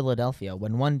cobbler of Philadelphia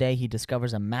when one day he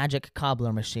discovers a magic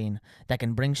cobbler machine that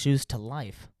can bring shoes to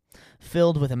life.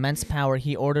 Filled with immense power,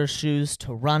 he orders shoes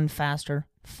to run faster,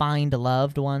 find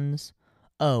loved ones.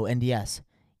 Oh, and yes,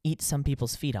 eat some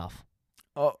people's feet off.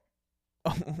 Oh.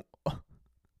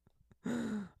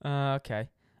 Okay.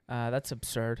 That's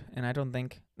absurd, and I don't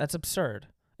think that's absurd.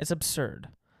 It's absurd.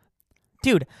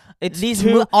 Dude, It's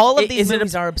all of these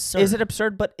movies are absurd. Is it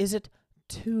absurd? But is it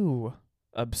too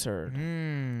absurd?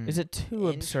 Is it too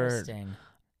absurd? Interesting.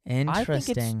 I think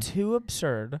it's too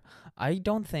absurd. I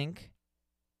don't think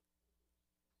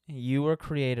you were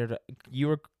creative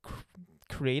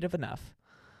enough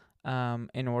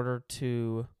in order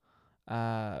to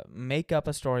make up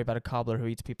a story about a cobbler who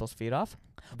eats people's feet off.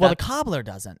 Well, the cobbler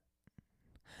doesn't.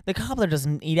 The cobbler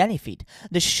doesn't eat any feet.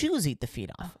 The shoes eat the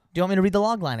feet off. Do you want me to read the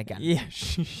log line again? Yeah,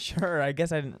 sure. I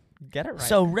guess I didn't get it right.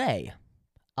 So Ray,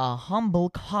 a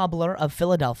humble cobbler of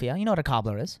Philadelphia. You know what a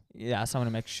cobbler is? Yeah, someone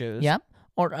who makes shoes. Yeah.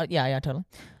 Or yeah, totally.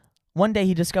 One day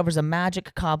he discovers a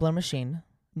magic cobbler machine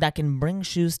that can bring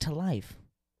shoes to life.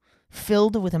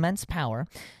 Filled with immense power,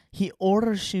 he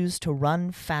orders shoes to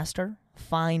run faster,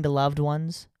 find loved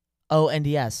ones. Oh, and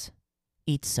yes,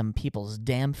 eat some people's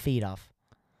damn feet off.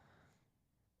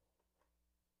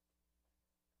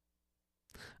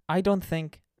 I don't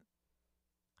think.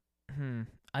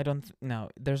 No,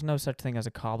 there's no such thing as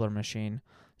a cobbler machine.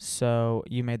 So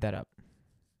you made that up.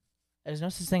 There's no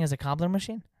such thing as a cobbler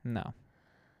machine? No.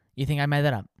 You think I made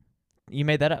that up? You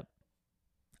made that up.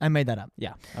 I made that up.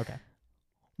 Yeah. Okay.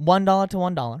 $1 to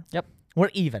 $1. Yep. We're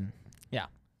even. Yeah.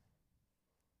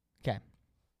 Okay.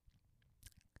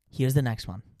 Here's the next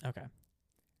one. Okay.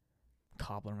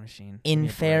 Cobbler machine. In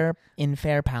fair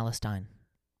Palestine.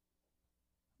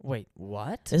 Wait,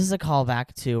 what? This is a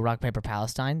callback to Rock, Paper,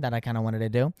 Palestine that I kind of wanted to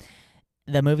do.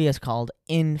 The movie is called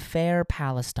In Fair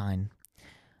Palestine.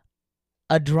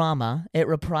 A drama, it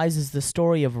reprises the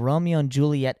story of Romeo and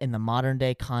Juliet in the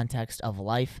modern-day context of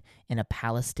life in a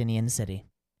Palestinian city.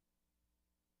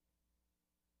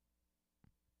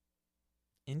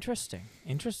 Interesting.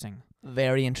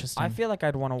 Very interesting. I feel like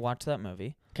I'd want to watch that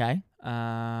movie. Okay.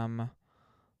 I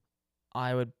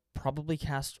would probably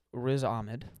cast Riz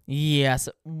Ahmed. Yes.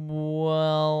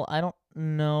 Well, I don't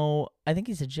know. I think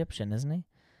he's Egyptian, isn't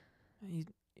he?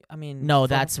 I mean, No, for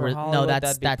that's Hollywood,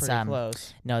 that's that'd be pretty close.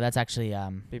 close. No, that's actually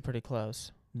Be pretty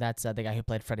close. that's the guy who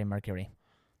played Freddie Mercury.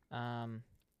 Rami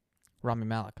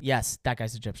Malek. Yes, that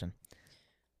guy's Egyptian.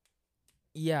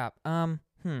 Yeah.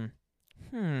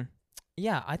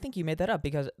 Yeah, I think you made that up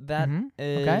because that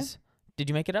is. Okay. Did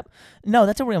you make it up? No,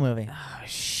 that's a real movie. Oh,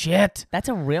 shit. That's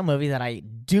a real movie that I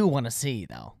do want to see,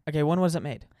 though. Okay, when was it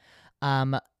made?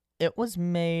 It was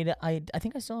made. I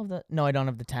think I still have the. No, I don't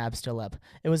have the tab still up.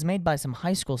 It was made by some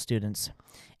high school students,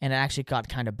 and it actually got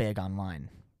kind of big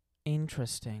online.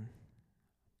 Interesting.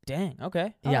 Dang.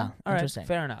 Okay. Yeah, All right. interesting.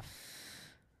 Fair enough.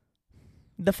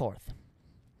 The fourth,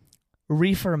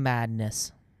 Reefer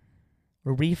Madness.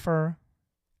 Reefer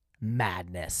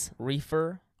Madness.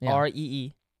 Reefer. Yeah.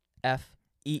 REEFEER.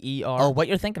 Oh, what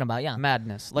you're thinking about? Yeah.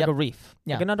 Madness. Like Yep. a reef.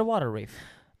 Yeah. Like an underwater reef.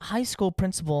 High school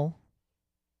principal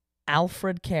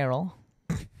Alfred Carroll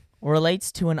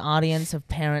relates to an audience of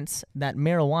parents that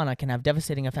marijuana can have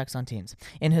devastating effects on teens.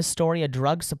 In his story, a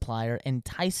drug supplier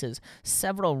entices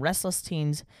several restless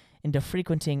teens into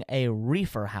frequenting a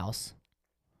reefer house,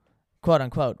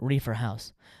 quote-unquote reefer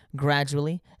house.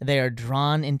 Gradually, they are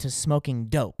drawn into smoking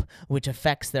dope, which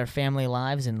affects their family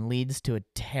lives and leads to a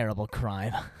terrible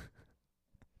crime.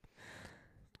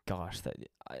 Gosh,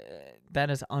 that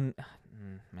is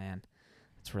man.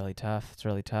 It's really tough.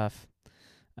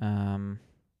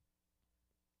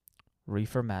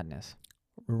 Reefer Madness.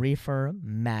 Reefer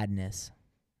Madness.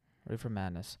 Reefer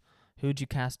Madness. Who'd you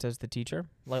cast as the teacher?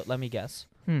 Let me guess.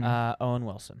 Owen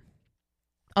Wilson.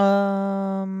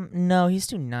 No, he's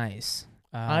too nice.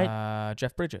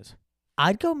 Jeff Bridges.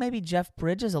 I'd go maybe Jeff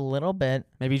Bridges a little bit.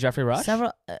 Maybe Jeffrey Rush?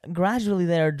 Gradually,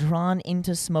 they are drawn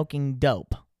into smoking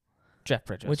dope, Jeff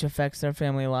Bridges. which affects their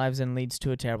family lives and leads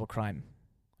to a terrible crime.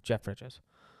 Jeff Bridges.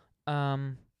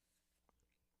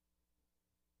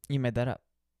 You made that up.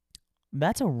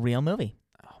 That's a real movie.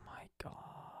 Oh my god.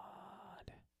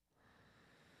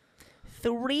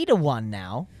 3-1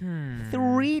 now.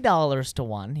 $3 to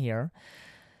 1 here.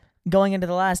 Going into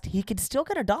the last, he could still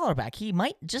get $1 back. He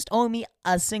might just owe me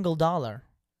a single dollar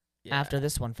after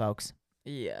this one, folks.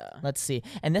 Yeah. Let's see.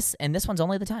 And this one's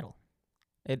only the title.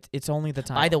 It's only the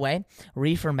time. By the way,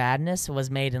 Reefer Madness was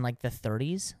made in like the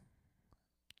 30s.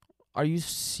 Are you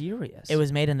serious? It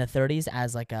was made in the 30s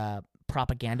as like a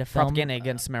propaganda film. propaganda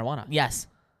against marijuana. Yes.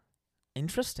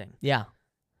 Interesting. Yeah.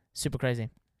 Super crazy.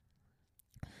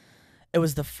 It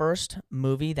was the first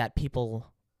movie that people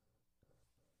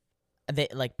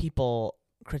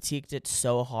critiqued it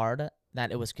so hard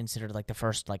that it was considered like the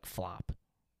first like flop.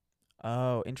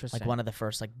 Oh, interesting. Like one of the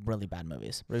first like really bad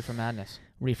movies. Reefer Madness.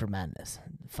 Reefer Madness.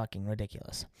 Fucking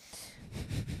ridiculous.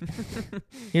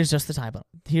 Here's just the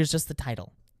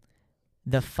title.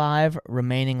 The 5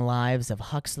 Remaining Lives of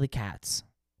Huxley Cats.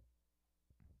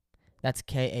 That's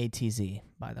Katz,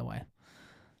 by the way.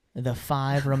 The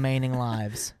 5 Remaining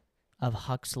Lives of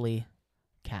Huxley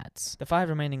Cats. The 5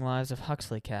 Remaining Lives of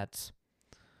Huxley Cats.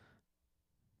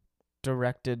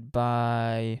 Directed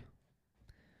by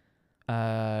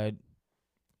Michael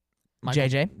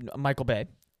Bay.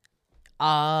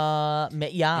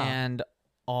 Yeah. And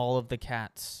all of the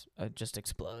cats just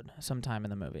explode sometime in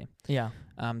the movie. Yeah.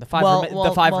 The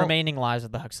 5 remaining lives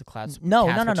of the Huxley Cats. No,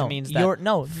 cats, no. Which means that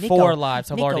Nico, 4 lives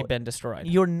have Nico, already been destroyed.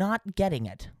 You're not getting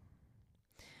it.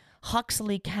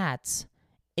 Huxley Cats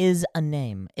is a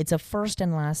name. It's a first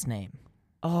and last name.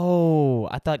 Oh,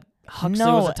 I thought Huxley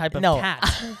was a type of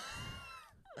cat.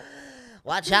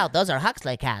 Watch out, those are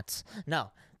Huxley cats. No.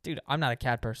 Dude, I'm not a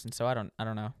cat person, so I don't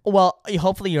know. Well,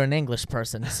 hopefully you're an English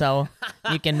person, so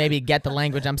you can maybe get the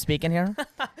language I'm speaking here.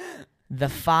 The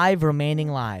 5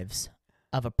 Remaining Lives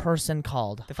of a person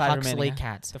called Huxley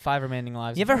Cats. The 5 Remaining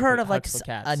Lives. You ever heard of like Huxley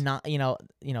Cats?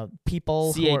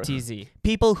 people CATZ.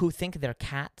 People who think they're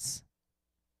cats?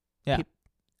 Yeah.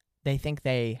 They think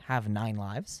they have 9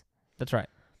 lives. That's right.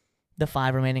 The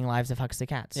 5 Remaining Lives of Huxley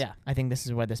Cats. Yeah. I think this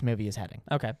is where this movie is heading.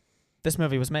 Okay. This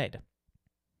movie was made.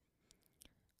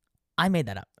 I made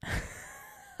that up.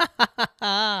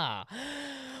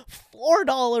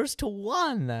 $4 to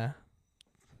 1.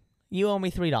 You owe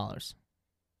me $3. God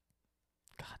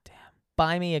damn.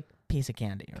 Buy me a piece of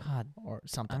candy or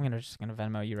something. I'm just gonna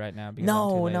Venmo you right now. Because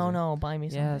No. Buy me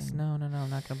something. Yes. No. I'm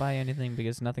not gonna buy you anything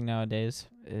because nothing nowadays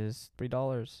is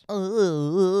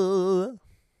 $3.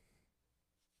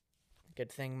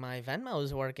 Good thing my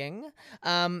Venmo's working.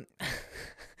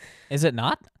 Is it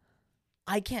not?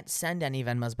 I can't send any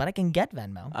Venmos, but I can get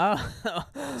Venmo. Oh.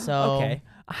 So okay.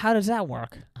 How does that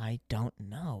work? I don't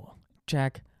know.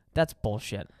 Jack, that's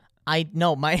bullshit. I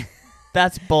know my.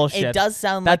 That's bullshit. It does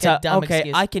sound like a dumb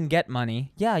excuse. I can get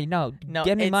money. Yeah, No,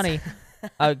 get me money.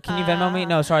 Can you Venmo me?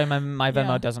 No, sorry, my Venmo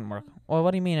Yeah. doesn't work. Well,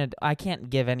 what do you mean? I can't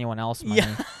give anyone else money.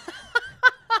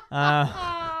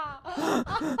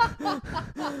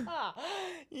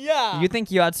 Yeah. You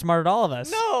think you outsmarted all of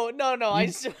us? No. I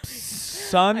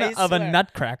Son I of a swear.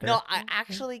 nutcracker. No, I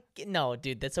actually no,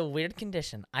 dude. That's a weird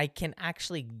condition. I can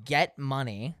actually get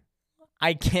money.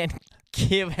 I can't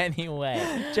give any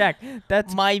way. Jack,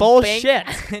 that's My bullshit.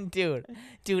 bank, dude.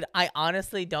 I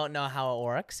honestly don't know how it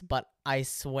works, but I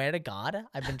swear to God,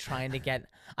 I've been trying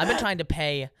to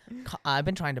pay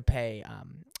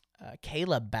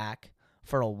Caleb back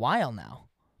for a while now.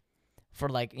 For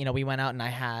we went out and I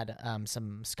had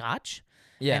some scotch.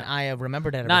 Yeah. And I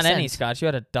remembered it ever Not any since. scotch. You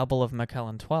had a double of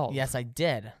Macallan 12. Yes, I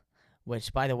did.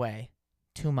 Which, by the way,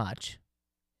 too much.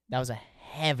 That was a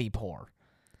heavy pour.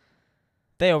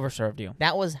 They overserved you.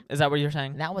 That was Is that what you're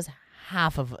saying? that was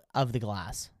half of the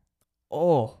glass.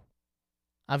 Oh.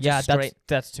 Of Yeah, just straight.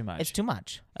 that's too much. It's too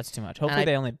much. That's too much. Hopefully I-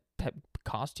 they only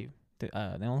cost you.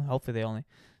 Hopefully they only.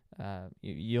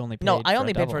 You only paid. No, I for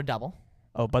only a paid double. for a double.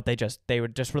 Oh, but they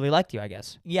would just really liked you, I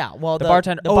guess. Yeah. Well, The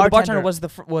bartender. The bartender was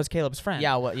Caleb's friend.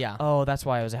 Yeah. Well, yeah. Oh, that's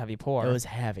why it was a heavy pour. It was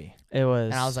heavy, It was.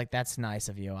 and I was like, "That's nice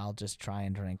of you. I'll just try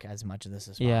and drink as much of this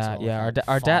as Yeah, possible." yeah.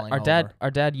 without Our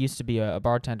dad used to be a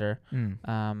bartender. falling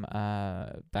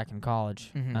over. Back in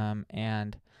college. Mhm.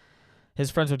 And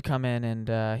his friends would come in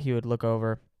and he would look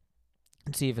over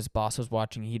and see if his boss was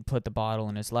watching. He'd put the bottle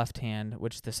in his left hand,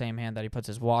 which is the same hand that he puts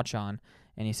his watch on.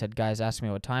 And he said, "Guys, ask me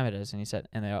what time it is." And he said,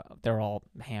 and they're all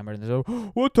hammered. And they go,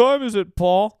 "What time is it,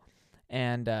 Paul?"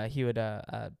 And he would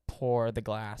pour the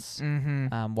glass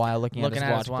Mm-hmm. while looking at his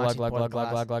watch. watch, Glug, he glug, poured glug,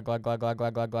 the glug, glug, glug, glug, glug,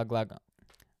 glug, glug, glug, glug, glug.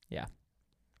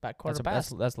 About quarter That's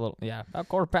past. a little, yeah, about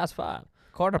 5:15.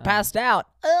 Quarter past out.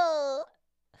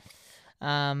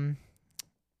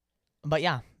 But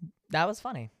yeah, that was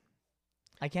funny.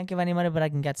 I can't give any money, but I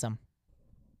can get some.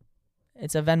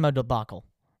 It's a Venmo debacle,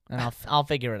 and I'll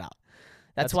figure it out.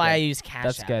 That's That's why I good. use Cash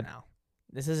That's App good. now.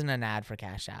 This isn't an ad for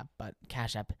Cash App, but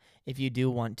Cash App, if you do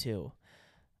want to,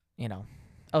 you know.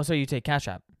 Oh, so you take Cash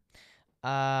App.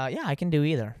 Yeah, I can do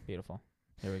either. Beautiful.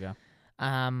 Here we go.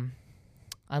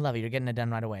 I love it. You're getting it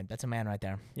done right away. That's a man right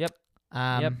there. Yep.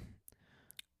 Yep.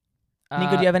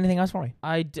 Nico, do you have anything else for me?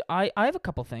 I have a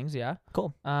couple things, yeah.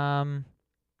 Cool.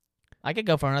 I could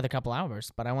go for another couple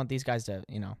hours, but I want these guys to,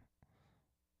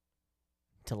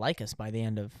 to like us by the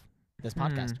end of this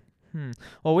podcast.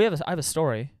 Well, I have a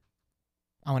story.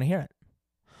 I want to hear it.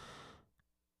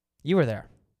 You were there.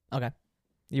 Okay.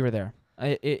 You were there.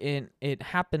 It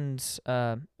happens.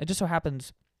 It just so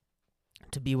happens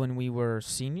to be when we were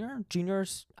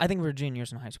juniors. I think we were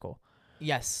juniors in high school.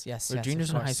 Yes. We were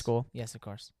juniors in high school. Yes, of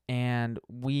course. And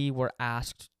we were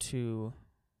asked to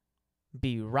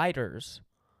be writers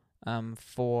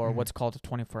for what's called a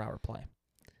 24-hour play.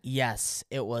 Yes,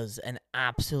 it was an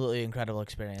absolutely incredible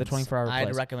experience. The 24-hour play.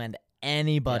 I'd recommend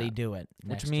anybody do it.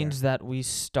 Which means that we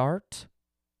start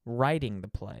writing the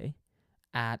play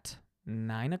at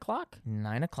 9 o'clock.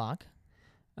 9 o'clock.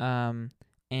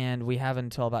 And we have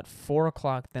until about 4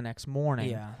 o'clock the next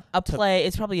morning. Yeah. A play,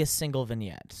 it's probably a single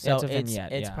vignette. So it's a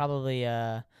vignette, it's probably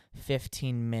a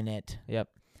 15-minute. Yep.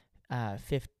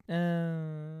 Probably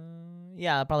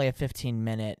a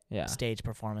 15-minute Yeah. stage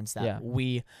performance that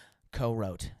we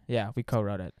co-wrote. Yeah, we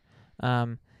co-wrote it.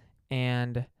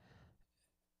 And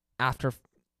after,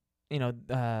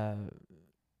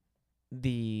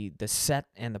 the set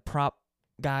and the prop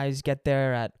guys get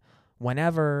there at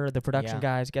whenever the production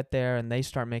guys get there, and they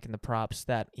start making the props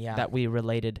that we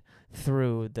related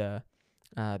through the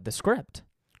script,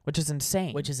 which is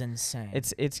insane.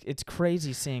 It's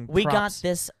crazy seeing we props got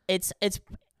this. It's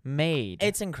made.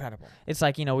 It's incredible. It's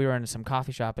like, we were in some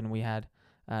coffee shop and we had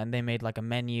and they made like a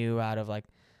menu out of like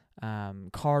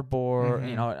cardboard,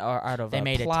 or out of they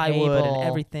made plywood a table and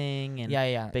everything,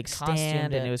 and big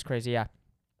stand, and it was crazy.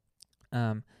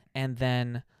 And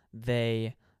then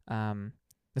they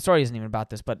the story isn't even about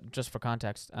this, but just for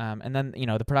context. And then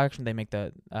the production, they make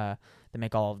they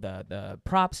make all of the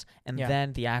props, and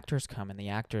then the actors come, and the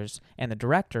actors and the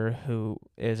director, who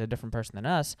is a different person than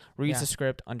us, reads the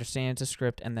script, understands the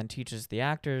script, and then teaches the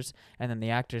actors, and then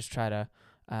the actors try to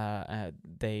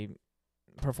they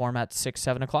perform at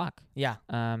 6-7 o'clock. Yeah.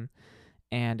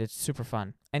 And it's super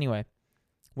fun. Anyway,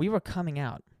 we were coming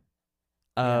out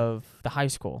of the high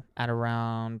school at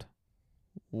around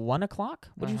 1 o'clock.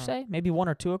 Would you say maybe 1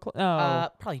 or 2 o'clock? No,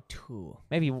 probably 2.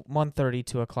 Maybe 1:30,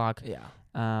 2 o'clock. Yeah.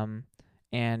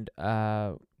 And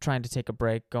trying to take a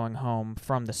break, going home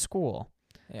from the school.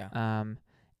 Yeah.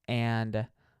 And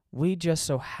we just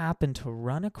so happened to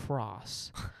run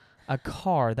across a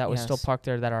car that was still parked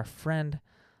there that our friend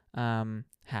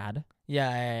had.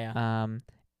 Yeah.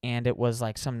 And it was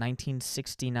like some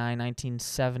 1969,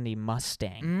 1970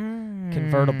 Mustang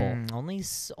convertible.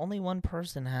 Only one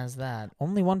person has that.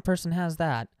 Only one person has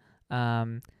that.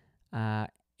 And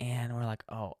we're like,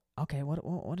 oh, okay,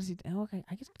 what is he? Okay,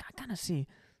 I guess I kind of see.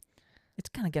 It's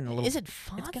kind of getting a little. Is it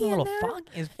foggy? It's getting a little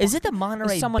foggy. Is it the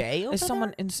Monterey Bay? Is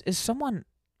someone?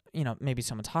 Maybe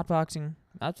someone's hotboxing.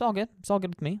 That's all good. It's all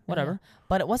good with me. Whatever. Yeah.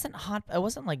 But it wasn't hot. It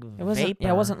wasn't like vapor. Yeah,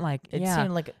 it wasn't like. It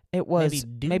seemed like it was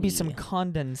maybe some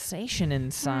condensation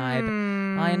inside.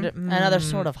 Another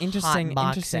sort of interesting.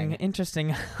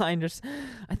 Interesting.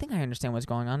 I think I understand what's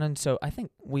going on, and so I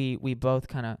think we both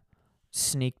kind of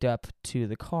sneaked up to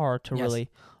the car to really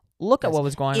look at what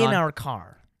was going on in our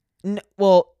car.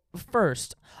 Well,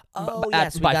 first. We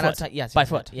got foot. outside. Yes, by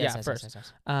foot. Yes, first.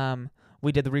 Yes.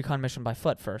 We did the recon mission by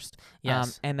foot first.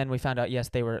 Yes. And then we found out,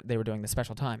 they were doing the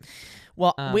special time.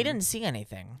 Well, we didn't see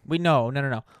anything.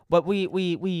 No. But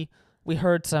we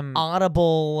heard some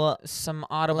audible. Let's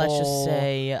just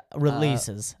say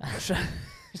releases. Sure.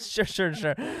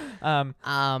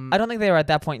 I don't think they were at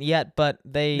that point yet, but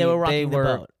they were rocking the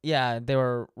boat. Yeah, they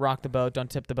were rock the boat,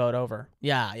 don't tip the boat over.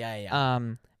 Yeah.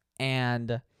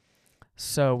 And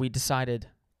so we decided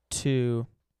to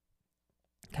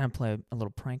kind of play a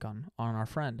little prank on our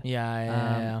friend.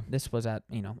 Yeah. This was at,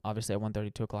 obviously at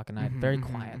 1:30, 2 o'clock at night. Very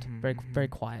quiet. Very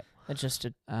quiet. It's just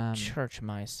a church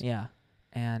mice. Yeah.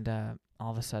 And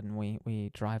all of a sudden we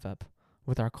drive up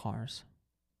with our cars.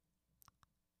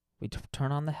 We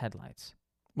turn on the headlights.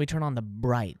 We turn on the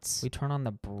brights.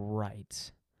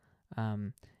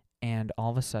 And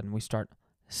all of a sudden we start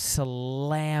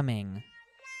slamming.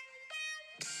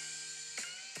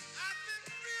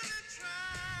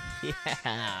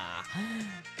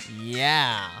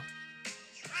 Yeah.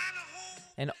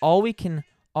 And all we can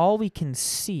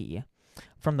see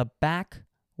from the back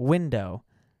window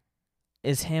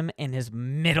is him and his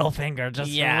middle finger just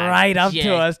Yeah, right up just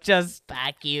to us. Just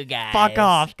Fuck you guys. fuck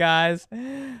off, guys. Oh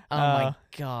my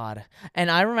god. And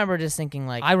I remember just thinking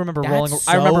like I remember that's rolling.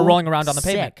 I remember so rolling around on the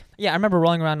pavement. sick. Yeah, I remember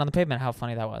rolling around on the pavement. How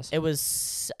funny that was. It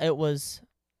was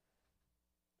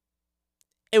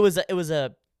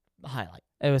a highlight.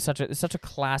 It was such a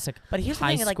classic. But here's the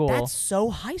high thing, school. like that's so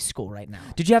high school right now.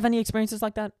 Did you have any experiences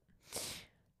like that?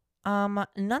 None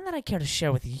that I care to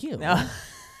share with you. No.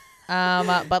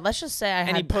 But let's just say I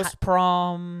Any had post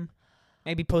prom,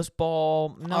 maybe post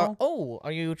ball? No.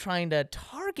 Are you trying to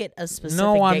target a specific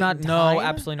No, I'm date not. and No, time?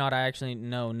 absolutely not. I actually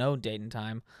no date and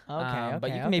time. Okay, But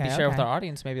okay, you can maybe okay, share with okay. our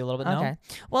audience maybe a little bit. Okay. No.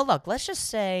 Well, look, let's just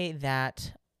say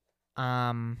that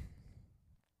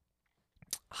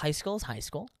high school is high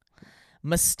school.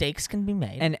 Mistakes can be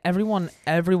made. And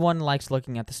everyone likes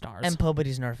looking at the stars. And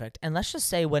nobody's perfect. And let's just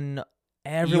say when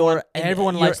everyone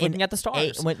you're likes in looking at the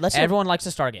stars. let's say Everyone likes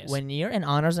to stargaze. when you're in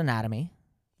honors anatomy,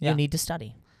 Yeah. you need to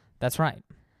study. That's right.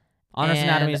 Honors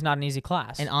anatomy And- is not an easy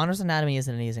class. And honors anatomy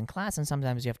isn't an easy class, and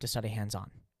sometimes you have to study hands-on.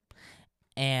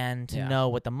 And to Yeah. know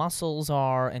what the muscles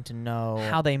are, and to know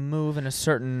how they move in a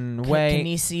certain way.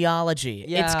 kinesiology.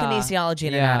 It's Yeah. kinesiology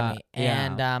and Yeah, anatomy, yeah,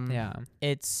 and yeah.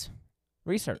 it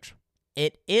Research.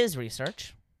 is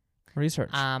research. Research.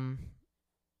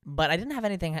 But I didn't have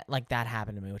anything like that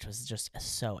happen to me, which was just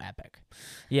so epic.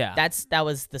 yeah. That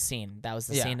was the scene. That was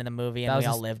the Yeah. scene in the movie, and That we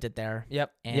was all lived it there.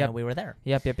 Yep. And Yep. we were there.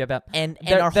 Yep. And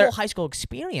There- our there- whole high school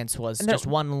experience was And there- just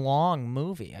one long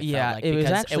movie. I felt Yeah, like, it was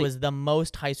because actually- it was the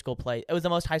most high school place. It was the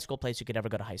most high school place you could ever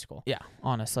go to high school. Yeah.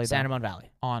 Honestly. San though. Ramon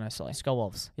Valley. Honestly. Let's go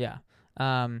Wolves. Yeah.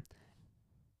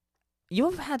 You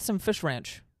have had some Fish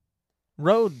Ranch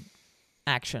road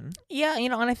action. Yeah,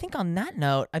 and I think on that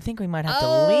note, I think we might have to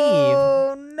leave.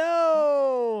 Oh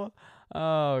no!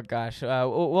 Oh gosh.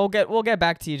 We'll get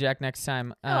back to you, Jack, next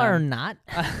time. Or not.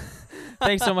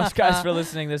 Thanks so much, guys, for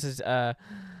listening. This is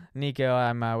Nico.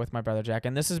 I'm with my brother Jack,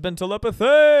 and this has been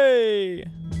Telepathy.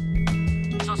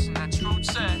 Trusting that truth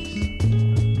said.